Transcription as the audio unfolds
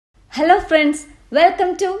Hello friends,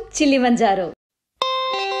 welcome to Chilli Manjaro.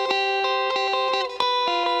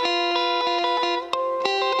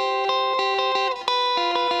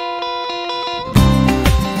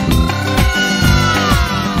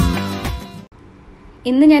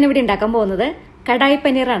 ഇന്ന് ഞാൻ ഇവിടെ ഉണ്ടാക്കാൻ പോകുന്നത് കടായി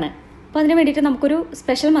പനീറാണ്. അപ്പോൾ അതിന് വേണ്ടിയിട്ട് നമുക്കൊരു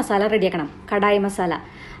സ്പെഷ്യൽ മസാല റെഡിയാക്കണം, കടായി മസാല.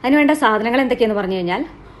 അതിന് വേണ്ട സാധനങ്ങൾ എന്തൊക്കെയെന്ന് പറഞ്ഞു കഴിഞ്ഞാൽ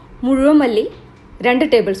മുഴുവൻ മല്ലി 2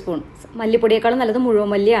 ടേബിൾ സ്പൂൺ, മല്ലിപ്പൊടിയേക്കാളും നല്ലത്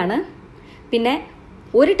മുഴുവൻ മല്ലിയാണ്. പിന്നെ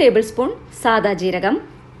 1 ടേബിൾ സ്പൂൺ സാദാ ജീരകം,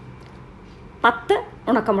 10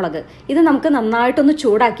 ഉണക്കമുളക്. ഇത് നമുക്ക് നന്നായിട്ടൊന്ന്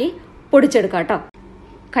ചൂടാക്കി പൊടിച്ചെടുക്കാം കേട്ടോ.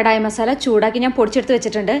 കടായി മസാല ചൂടാക്കി ഞാൻ പൊടിച്ചെടുത്ത്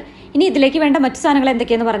വെച്ചിട്ടുണ്ട്. ഇനി ഇതിലേക്ക് വേണ്ട മറ്റു സാധനങ്ങൾ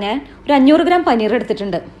എന്തൊക്കെയെന്ന് പറഞ്ഞാൽ ഒരു 500 ഗ്രാം പനീർ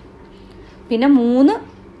എടുത്തിട്ടുണ്ട്. പിന്നെ 3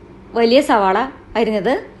 വലിയ സവാള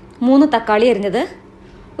അരിഞ്ഞത്, 3 തക്കാളി അരിഞ്ഞത്,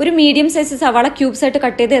 ഒരു മീഡിയം സൈസ് സവാള ക്യൂബ്സായിട്ട്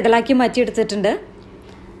കട്ട് ചെയ്ത് ഇതളാക്കി മാറ്റി എടുത്തിട്ടുണ്ട്.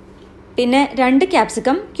 പിന്നെ 2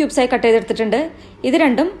 ക്യാപ്സിക്കം ക്യൂബ്സായി കട്ട് ചെയ്തെടുത്തിട്ടുണ്ട്. ഇത്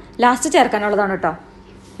രണ്ടും ലാസ്റ്റ് ചേർക്കാനുള്ളതാണ് കേട്ടോ.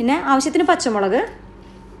 പിന്നെ ആവശ്യത്തിന് പച്ചമുളക്,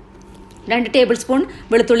 2 ടേബിൾ സ്പൂൺ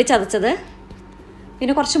വെളുത്തുള്ളി ചതച്ചത്,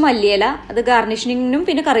 പിന്നെ കുറച്ച് മല്ലിയില, അത് ഗാർണിഷിങ്ങിനും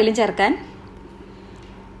പിന്നെ കറിയിലും ചേർക്കാൻ.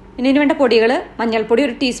 പിന്നെ ഇതിന് വേണ്ട പൊടികൾ മഞ്ഞൾപ്പൊടി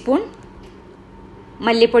 1 ടീസ്പൂൺ,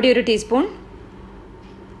 മല്ലിപ്പൊടി 1 ടീസ്പൂൺ,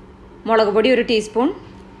 മുളക് പൊടി 1 ടീസ്പൂൺ,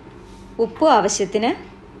 ഉപ്പ് ആവശ്യത്തിന്,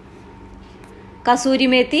 കസൂരി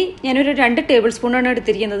മേത്തി ഞാനൊരു 2 ടേബിൾ സ്പൂണാണ്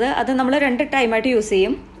എടുത്തിരിക്കുന്നത്. അത് നമ്മൾ 2 ടൈമായിട്ട് യൂസ്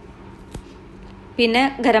ചെയ്യും. പിന്നെ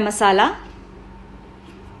ഗരം മസാല,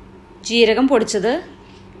 ജീരകം പൊടിച്ചത്.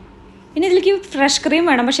 പിന്നെ ഇതിലേക്ക് ഫ്രഷ് ക്രീം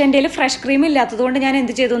വേണം. പക്ഷേ എൻ്റെ കയ്യിൽ ഫ്രഷ് ക്രീം ഇല്ലാത്തതുകൊണ്ട് ഞാൻ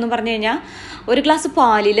എന്ത് ചെയ്തു എന്ന് പറഞ്ഞു കഴിഞ്ഞാൽ 1 ഗ്ലാസ്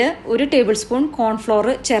പാലിൽ 1 ടേബിൾ സ്പൂൺ കോൺഫ്ലോർ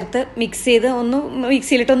ചേർത്ത് മിക്സ് ചെയ്ത് ഒന്ന്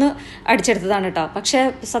മിക്സിയിലിട്ടൊന്ന് അടിച്ചെടുത്തതാണ് കേട്ടോ. പക്ഷേ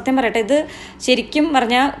സത്യം പറയട്ടെ, ഇത് ശരിക്കും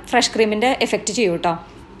പറഞ്ഞാൽ ഫ്രഷ് ക്രീമിൻ്റെ എഫക്റ്റ് ചെയ്യും കേട്ടോ.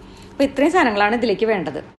 അപ്പോൾ ഇത്രയും സാധനങ്ങളാണ് ഇതിലേക്ക്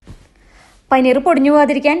വേണ്ടത്. പനീർ പൊടിഞ്ഞു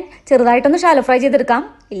പോകാതിരിക്കാൻ ചെറുതായിട്ടൊന്ന് ഷാലോ ഫ്രൈ ചെയ്തെടുക്കാം.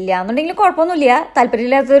 ഇല്ല എന്നുണ്ടെങ്കിൽ കുഴപ്പമൊന്നുമില്ല,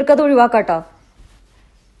 താല്പര്യമില്ലാത്തവർക്ക് അത് ഒഴിവാക്കാം കേട്ടോ.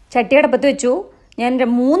 ചട്ടി അടപ്പത്ത് വെച്ചു. ഞാൻ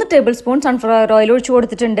 3 ടേബിൾ സ്പൂൺ സൺഫ്ലവർ ഓയിൽ ഒഴിച്ചു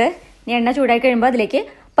കൊടുത്തിട്ടുണ്ട്. ഇനി എണ്ണ ചൂടായി കഴിയുമ്പോൾ അതിലേക്ക്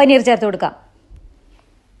പനീർ ചേർത്ത് കൊടുക്കാം.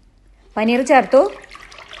 പനീർ ചേർത്തു.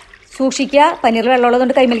 സൂക്ഷിക്കുക, പനീർ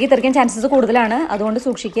വെള്ളമുള്ളതുകൊണ്ട് കൈമേലേക്ക് തെറിക്കാൻ ചാൻസസ് കൂടുതലാണ്, അതുകൊണ്ട്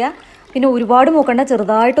സൂക്ഷിക്കുക. പിന്നെ ഒരുപാട് മൂക്കണ്ട,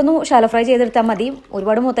 ചെറുതായിട്ടൊന്ന് ഷാലോ ഫ്രൈ ചെയ്തെടുത്താൽ മതി.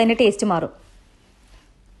 ഒരുപാട് മൂത്തതിൻ്റെ ടേസ്റ്റ് മാറും.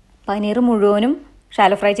 പനീർ മുഴുവനും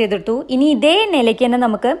ഷാലോ ഫ്രൈ ചെയ്തെടുത്തു. ഇനി ഇതേ എണ്ണയിലേക്ക് തന്നെ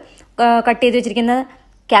നമുക്ക് കട്ട് ചെയ്ത് വെച്ചിരിക്കുന്ന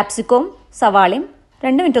ക്യാപ്സിക്കവും സവാളയും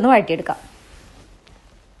 2 മിനിറ്റ് ഒന്ന് വഴറ്റിയെടുക്കാം.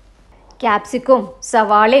 ക്യാപ്സിക്കവും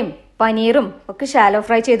സവാളയും പനീറും ഒക്കെ ഷാലോ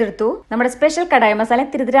ഫ്രൈ ചെയ്തെടുത്തു. നമ്മുടെ സ്പെഷ്യൽ കടായി മസാല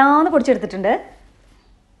തിരുതിരാന്ന് പൊടിച്ചെടുത്തിട്ടുണ്ട്.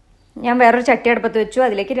 ഞാൻ വേറൊരു ചട്ടി അടുപ്പത്ത് വെച്ചു.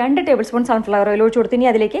 അതിലേക്ക് 2 ടേബിൾ സ്പൂൺ സൺഫ്ലവർ ഓയിൽ ഒഴിച്ചു കൊടുത്തു. ഇനി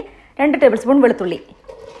അതിലേക്ക് 2 ടേബിൾ സ്പൂൺ വെളുത്തുള്ളി.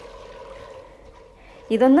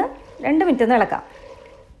 ഇതൊന്ന് 2 മിനിറ്റ് ഒന്ന് ഇളക്കാം.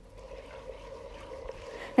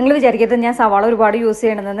 നിങ്ങൾ വിചാരിക്കരുത് ഞാൻ സവാള ഒരുപാട് യൂസ്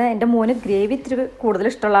ചെയ്യണമെന്ന്. എൻ്റെ മോന് ഗ്രേവി ഇത്തിരി കൂടുതൽ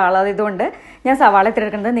ഇഷ്ടമുള്ള ആളായതുകൊണ്ട് ഞാൻ സവാള ഇത്തിരി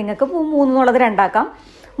എടുക്കുന്നത്. നിങ്ങൾക്ക് 3 എന്നുള്ളത് 2 ആക്കാം,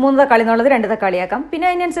 3 തക്കാളി എന്നുള്ളത് 2 തക്കാളി ആക്കാം. പിന്നെ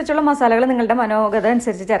അതിനനുസരിച്ചുള്ള മസാലകൾ നിങ്ങളുടെ മനോഗത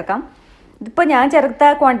അനുസരിച്ച് ചേർക്കാം. ഇതിപ്പോൾ ഞാൻ ചേർത്ത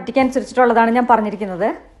ക്വാണ്ടിറ്റിക്ക് അനുസരിച്ചിട്ടുള്ളതാണ് ഞാൻ പറഞ്ഞിരിക്കുന്നത്.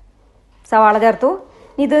 സവാള ചേർത്തു.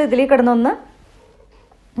 ഇത് ഇതിൽ കിടന്നൊന്ന്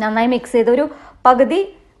നന്നായി മിക്സ് ചെയ്ത് ഒരു പകുതി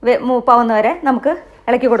മൂപ്പാവുന്ന വരെ നമുക്ക്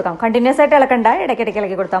ഇളക്കി കൊടുക്കാം. കണ്ടിന്യൂസ് ആയിട്ട് ഇളക്കണ്ട, ഇടയ്ക്കിടയ്ക്ക്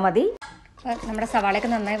ഇളക്കി കൊടുത്താൽ മതി. നമ്മുടെ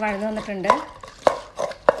സവാളയൊക്കെ നന്നായി വഴന്നു വന്നിട്ടുണ്ട്.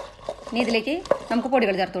 ഇനി ഇതിലേക്ക് നമുക്ക്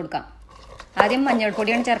പൊടികൾ ചേർത്ത് കൊടുക്കാം. ആദ്യം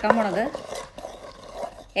മഞ്ഞൾപ്പൊടിയാണ് ചേർക്കാൻ പോണത്.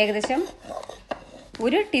 ഏകദേശം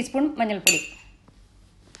 1 ടീസ്പൂൺ മഞ്ഞൾപ്പൊടി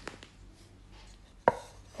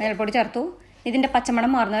ചേർത്തു. ഇതിൻ്റെ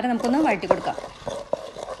പച്ചമണം മാറുന്നവരെ നമുക്കൊന്ന് വഴറ്റി കൊടുക്കാം.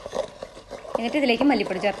 എന്നിട്ട് ഇതിലേക്ക്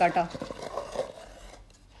മല്ലിപ്പൊടി ചേർക്കാം കേട്ടോ.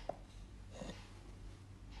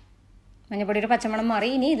 മഞ്ഞൾപ്പൊടിയുടെ പച്ചമണം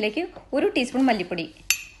മാറി. ഇനി ഇതിലേക്ക് 1 ടീസ്പൂൺ മല്ലിപ്പൊടി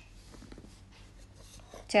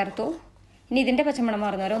ചേർത്തു. ഇനി ഇതിൻ്റെ പച്ചമണം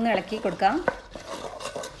മാറുന്നവരെ ഒന്ന് ഇളക്കി കൊടുക്കാം.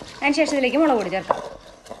 അതിനുശേഷം ഇതിലേക്ക് മുളക് പൊടി ചേർക്കാം.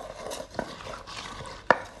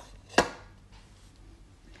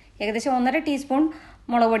 ഏകദേശം 1.5 ടീസ്പൂൺ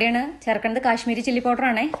മുളക് പൊടിയാണ് ചേർക്കുന്നത്. കാശ്മീരി ചില്ലി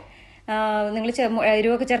പൗഡറാണേ. നിങ്ങൾ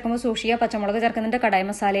എരിവൊക്കെ ചേർക്കുമ്പോൾ സൂക്ഷിക്കുക. പച്ചമുളക് ചേർക്കുന്നുണ്ട്, കടായി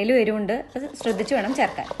മസാലയിലും എരിവുണ്ട്, അത് ശ്രദ്ധിച്ച് വേണം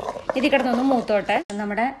ചേർക്കാൻ. ഇതിൽ കിടന്നൊന്ന് മൂത്തോട്ടെ.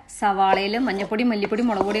 നമ്മുടെ സവാളയിൽ മഞ്ഞൾപ്പൊടി, മല്ലിപ്പൊടി,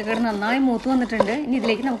 മുളക് പൊടിയൊക്കെ കിടന്ന് നന്നായി മൂത്ത് വന്നിട്ടുണ്ട്. ഇനി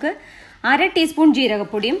ഇതിലേക്ക് നമുക്ക് 1/2 ടീസ്പൂൺ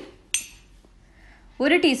ജീരകപ്പൊടിയും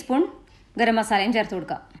 1 ടീസ്പൂൺ ഗരം മസാലയും ചേർത്ത്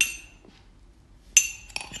കൊടുക്കാം.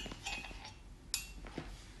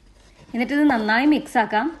 എന്നിട്ടിത് നന്നായി മിക്സ്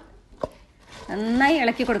ആക്കാം, നന്നായി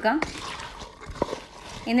ഇളക്കി കൊടുക്കാം.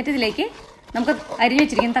 എന്നിട്ട് ഇതിലേക്ക് നമുക്ക് അരിഞ്ഞു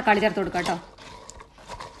വെച്ചിരിക്കുന്ന തക്കാളി ചേർത്ത് കൊടുക്കാം കേട്ടോ.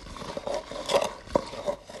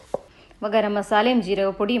 അപ്പോൾ ഗരം മസാലയും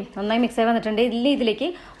ജീരകപ്പൊടിയും നന്നായി മിക്സ് ആയി വന്നിട്ടുണ്ട്. ഇതിലേക്ക്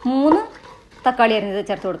 3 തക്കാളി അരിഞ്ഞത്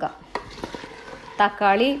ചേർത്ത് കൊടുക്കാം.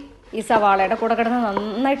 തക്കാളി ഈ സവാളയുടെ കൂടെ കിടന്ന്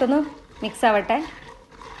നന്നായിട്ടൊന്ന് മിക്സ് ആവട്ടെ.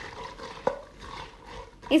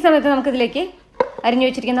 ഈ സമയത്ത് നമുക്കിതിലേക്ക് അരിഞ്ഞു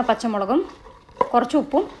വെച്ചിരിക്കുന്ന പച്ചമുളകും കുറച്ച്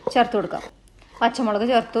ഉപ്പും ചേർത്ത് കൊടുക്കാം. പച്ചമുളക്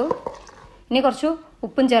ചേർത്തു. ഇനി കുറച്ച്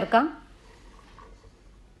ഉപ്പും ചേർക്കാം.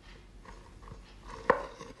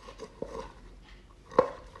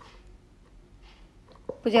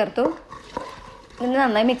 ഉപ്പ് ചേർത്തു. ഇത്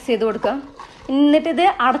നന്നായി മിക്സ് ചെയ്ത് കൊടുക്കുക. എന്നിട്ട് ഇത്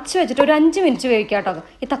അടച്ചു വെച്ചിട്ട് ഒരു 5 മിനിറ്റ് വേവിക്കുക കേട്ടോ.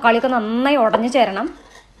 ഈ തക്കാളിയൊക്കെ നന്നായി ഉടഞ്ഞു ചേരണം.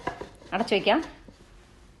 അടച്ചു വയ്ക്കാം.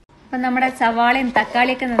 അപ്പം നമ്മുടെ സവാളയും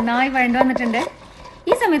തക്കാളിയൊക്കെ നന്നായി വഴണ്ടു വന്നിട്ടുണ്ട്.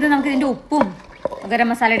 ഈ സമയത്ത് നമുക്ക് ഇതിൻ്റെ ഉപ്പും ഗരം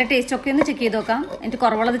മസാലയുടെ ടേസ്റ്റൊക്കെ ഒന്ന് ചെക്ക് ചെയ്ത് നോക്കാം. എന്നിട്ട്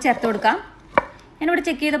കുറവുള്ളത് ചേർത്ത് കൊടുക്കാം. ഞാനിവിടെ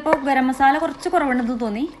ചെക്ക് ചെയ്തപ്പോൾ ഗരം മസാല കുറച്ച് കുറവുണ്ടെന്ന്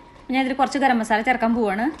തോന്നി. ഞാൻ ഇതിൽ കുറച്ച് ഗരം മസാല ചേർക്കാൻ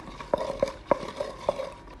പോവാണ്.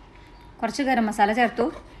 കുറച്ച് ഗരം മസാല ചേർത്തു.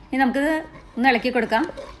 ഇനി നമുക്കിത് ഒന്ന് ഇളക്കി കൊടുക്കാം.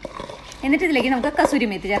 എന്നിട്ട് ഇതിലേക്ക് നമുക്ക് കസൂരി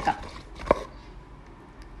മേത്തി ചേർക്കാം.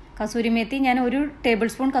 കസൂരി മേത്തി ഞാൻ 1 ടേബിൾ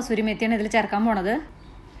സ്പൂൺ കസൂരി മേത്തിയാണ് ഇതിൽ ചേർക്കാൻ പോണത്.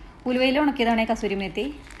 ഉലുവയിൽ ഉണക്കിയതാണ് ഈ കസൂരി മേത്തി.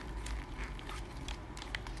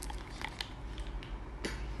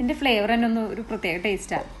 ഇതിൻ്റെ ഫ്ലേവർ തന്നെ ഒരു പ്രത്യേക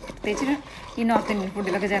ടേസ്റ്റാണ്, പ്രത്യേകിച്ച് ഈ നോർത്ത് ഇന്ത്യൻ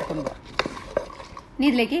ഫുഡിലൊക്കെ ചേർക്കുമ്പോൾ. ഇനി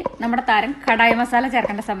ഇതിലേക്ക് നമ്മുടെ താരം കടായി മസാല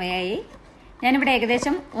ചേർക്കേണ്ട സമയമായി. ഞാനിവിടെ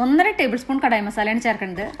ഏകദേശം 1.5 ടേബിൾ സ്പൂൺ കടായി മസാലയാണ്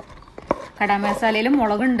ചേർക്കുന്നത്. കടായി മസാലയിൽ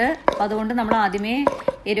മുളകുണ്ട്, അപ്പോൾ അതുകൊണ്ട് നമ്മൾ ആദ്യമേ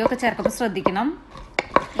എരിവൊക്കെ ചേർക്കുമ്പോൾ ശ്രദ്ധിക്കണം.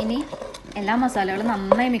 ഇനി എല്ലാ മസാലകളും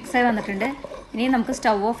നന്നായി മിക്സായി വന്നിട്ടുണ്ട്. ഇനി നമുക്ക്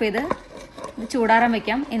സ്റ്റൗ ഓഫ് ചെയ്ത് ഇത് ചൂടാറാൻ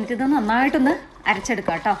വയ്ക്കാം. എന്നിട്ടിത് നന്നായിട്ടൊന്ന്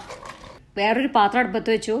അരച്ചെടുക്കാം കേട്ടോ. വേറൊരു പാത്രം അടുപ്പത്ത്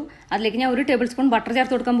വെച്ചു. അതിലേക്ക് ഞാൻ 1 ടേബിൾ സ്പൂൺ ബട്ടർ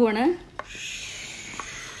ചേർത്ത് കൊടുക്കാൻ പോവാണ്.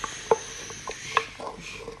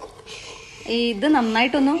 ഇത്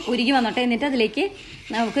നന്നായിട്ടൊന്ന് ഉരുകി വന്നോട്ടെ. എന്നിട്ട് അതിലേക്ക്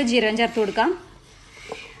നമുക്ക് ജീരകം ചേർത്ത് കൊടുക്കാം.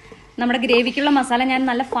 നമ്മുടെ ഗ്രേവിക്കുള്ള മസാല ഞാൻ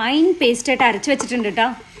നല്ല ഫൈൻ പേസ്റ്റായിട്ട് അരച്ച് വെച്ചിട്ടുണ്ട് കേട്ടോ.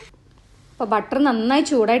 അപ്പോൾ ബട്ടർ നന്നായി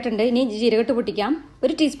ചൂടായിട്ടുണ്ട്. ഇനി ജീരകം ഇട്ട് പൊട്ടിക്കാം.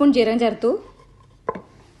 1 ടീസ്പൂൺ ജീരകം ചേർത്തു.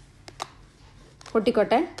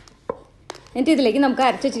 പൊട്ടിക്കോട്ടെ. എന്നിട്ട് ഇതിലേക്ക് നമുക്ക്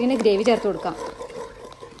അരച്ച് വെച്ചിരിക്കുന്ന ഗ്രേവി ചേർത്ത് കൊടുക്കാം.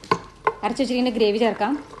 അരച്ച് വെച്ചിരിക്കുന്ന ഗ്രേവി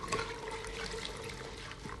ചേർക്കാം.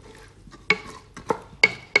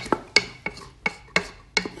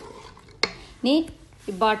 ഇനി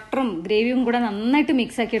ഈ ബട്ടറും ഗ്രേവിയും കൂടെ നന്നായിട്ട്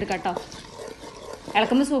മിക്സ് ആക്കി എടുക്കാം കേട്ടോ.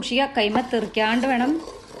 ഇളക്കുമ്പോൾ സൂക്ഷിക്കുക, കൈമ തെറിക്കാണ്ട് വേണം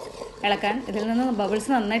ഇളക്കാൻ. ഇതിൽ നിന്ന്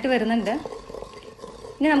ബബിൾസ് നന്നായിട്ട് വരുന്നുണ്ട്.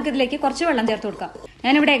 ഇനി നമുക്കിതിലേക്ക് കുറച്ച് വെള്ളം ചേർത്ത് കൊടുക്കാം.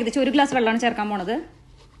 ഞാനിവിടെ ഏകദേശം 1 ഗ്ലാസ് വെള്ളമാണ് ചേർക്കാൻ പോണത്.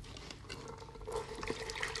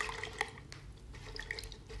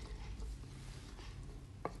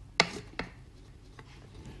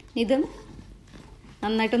 ഇതും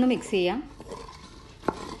നന്നായിട്ടൊന്ന് മിക്സ് ചെയ്യാം.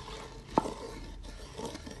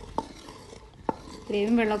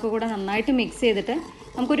 ഗ്രേവിയും വെള്ളമൊക്കെ കൂടെ നന്നായിട്ട് മിക്സ് ചെയ്തിട്ട്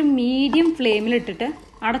നമുക്കൊരു മീഡിയം ഫ്ലെയിമിലിട്ടിട്ട്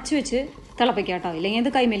അടച്ചു വെച്ച് തിളപ്പിക്കാം കേട്ടോ. ഇല്ലെങ്കിൽ ഇത്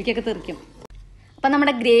കൈമേലിക്കൊക്കെ തെറിക്കും. അപ്പം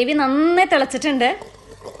നമ്മുടെ ഗ്രേവി നന്നായി തിളച്ചിട്ടുണ്ട്.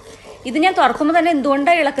 ഇത് ഞാൻ തുറക്കുമ്പോൾ തന്നെ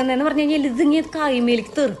എന്തുകൊണ്ടാണ് ഇളക്കുന്നതെന്ന് പറഞ്ഞു കഴിഞ്ഞാൽ ഇതിങ്ങനെ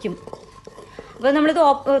കൈമേലിക്ക് തെറിക്കും. അപ്പോൾ നമ്മളിത്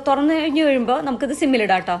തുറന്നു കഴിഞ്ഞ് കഴിയുമ്പോൾ നമുക്കിത്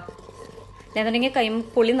സിമ്മിലിടാം കേട്ടോ. അല്ലെന്നുണ്ടെങ്കിൽ കൈ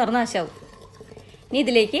പൊള്ളി നിറഞ്ഞ നാശമാവും. ഇനി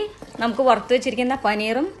ഇതിലേക്ക് നമുക്ക് വറുത്ത് വെച്ചിരിക്കുന്ന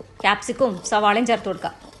പനീറും ക്യാപ്സിക്കും സവാളയും ചേർത്ത്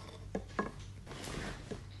കൊടുക്കാം.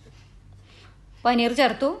 പനീർ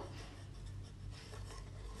ചേർത്തു.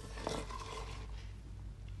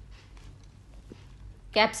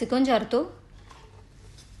 ക്യാപ്സിക്കം ചേർത്തു.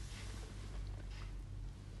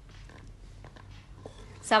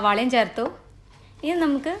 സവാളയും ചേർത്തു. ഇനി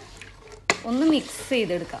നമുക്ക് ഒന്ന് മിക്സ്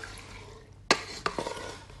ചെയ്തെടുക്കാം.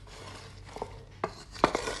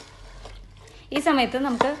 ഈ സമയത്ത്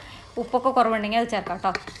നമുക്ക് ഉപ്പൊക്കെ കുറവുണ്ടെങ്കിൽ അത് ചേർക്കാം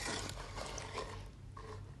കേട്ടോ.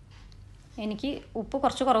 എനിക്ക് ഉപ്പ്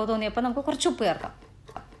കുറച്ച് കുറവ് തോന്നിയപ്പോൾ നമുക്ക് കുറച്ച് ഉപ്പ് ചേർക്കാം.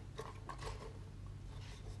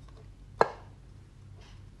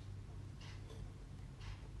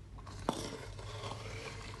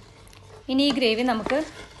 ഇനി ഈ ഗ്രേവി നമുക്ക്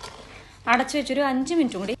അടച്ചു വെച്ചൊരു 5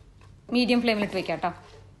 മിനിറ്റും കൂടി മീഡിയം ഫ്ലെയിമിലിട്ട് വെക്കാം കേട്ടോ.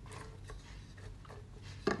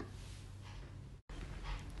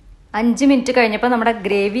 5 മിനിറ്റ് കഴിഞ്ഞപ്പോൾ നമ്മുടെ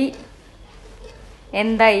ഗ്രേവി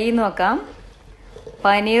എന്തായി നോക്കാം.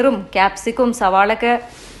 പനീറും ക്യാപ്സിക്കും സവാളൊക്കെ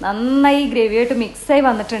നന്നായി ഗ്രേവിയായിട്ട് മിക്സായി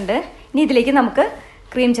വന്നിട്ടുണ്ട്. ഇനി ഇതിലേക്ക് നമുക്ക്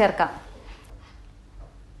ക്രീം ചേർക്കാം.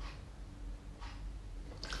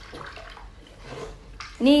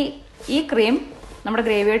 ഇനി ഈ ക്രീം നമ്മുടെ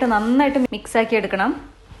ഗ്രേവിയായിട്ട് നന്നായിട്ട് മിക്സാക്കി എടുക്കണം.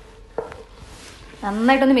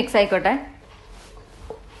 നന്നായിട്ടൊന്ന് മിക്സ് ആയിക്കോട്ടെ.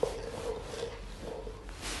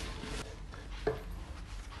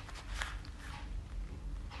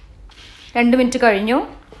 രണ്ട് മിനിറ്റ് കഴിഞ്ഞു.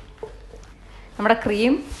 നമ്മുടെ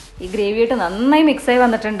ക്രീം ഈ ഗ്രേവിയായിട്ട് നന്നായി മിക്സായി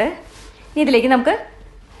വന്നിട്ടുണ്ട്. ഇനി ഇതിലേക്ക് നമുക്ക്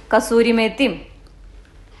കസൂരി മേത്തിയും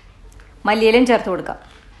മല്ലിയിലയും ചേർത്ത് കൊടുക്കാം.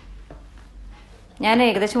 ഞാൻ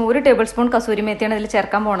ഏകദേശം 1 ടേബിൾ സ്പൂൺ കസൂരി മേത്തിയാണ് ഇതിൽ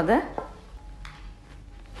ചേർക്കാൻ പോണത്.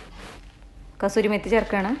 കസൂരി മേത്തി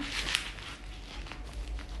ചേർക്കുകയാണ്.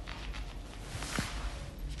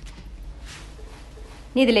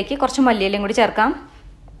 ഇനി ഇതിലേക്ക് കുറച്ച് മല്ലിയിലയും കൂടി ചേർക്കാം.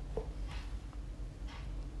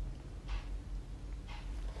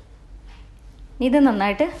 ഇത്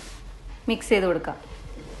നന്നായിട്ട് മിക്സ് ചെയ്ത് കൊടുക്കാം.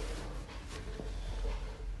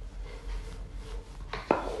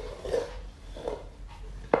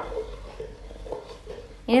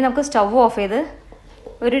 ഇനി നമുക്ക് സ്റ്റവ് ഓഫ് ചെയ്ത്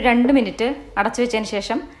ഒരു 2 മിനിറ്റ് അടച്ചു വെച്ചതിന്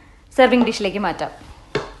ശേഷം സെർവിങ് ഡിഷിലേക്ക് മാറ്റാം.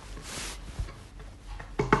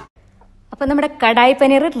 അപ്പോൾ നമ്മുടെ കടായി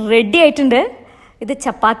പനീർ റെഡി ആയിട്ടുണ്ട്. ഇത്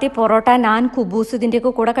ചപ്പാത്തി, പൊറോട്ട, നാൻ, കുബൂസ്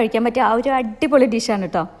ഇതിൻ്റെയൊക്കെ കൂടെ കഴിക്കാൻ പറ്റിയ ആ ഒരു അടിപൊളി ഡിഷാണ്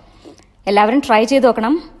കേട്ടോ. എല്ലാവരും ട്രൈ ചെയ്ത്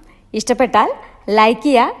നോക്കണം. ഇഷ്ടപ്പെട്ടാൽ ലൈക്ക്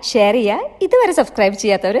ചെയ്യുക, ഷെയർ ചെയ്യുക. ഇതുവരെ സബ്സ്ക്രൈബ്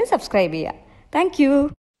ചെയ്യാത്തവർ സബ്സ്ക്രൈബ് ചെയ്യുക. താങ്ക്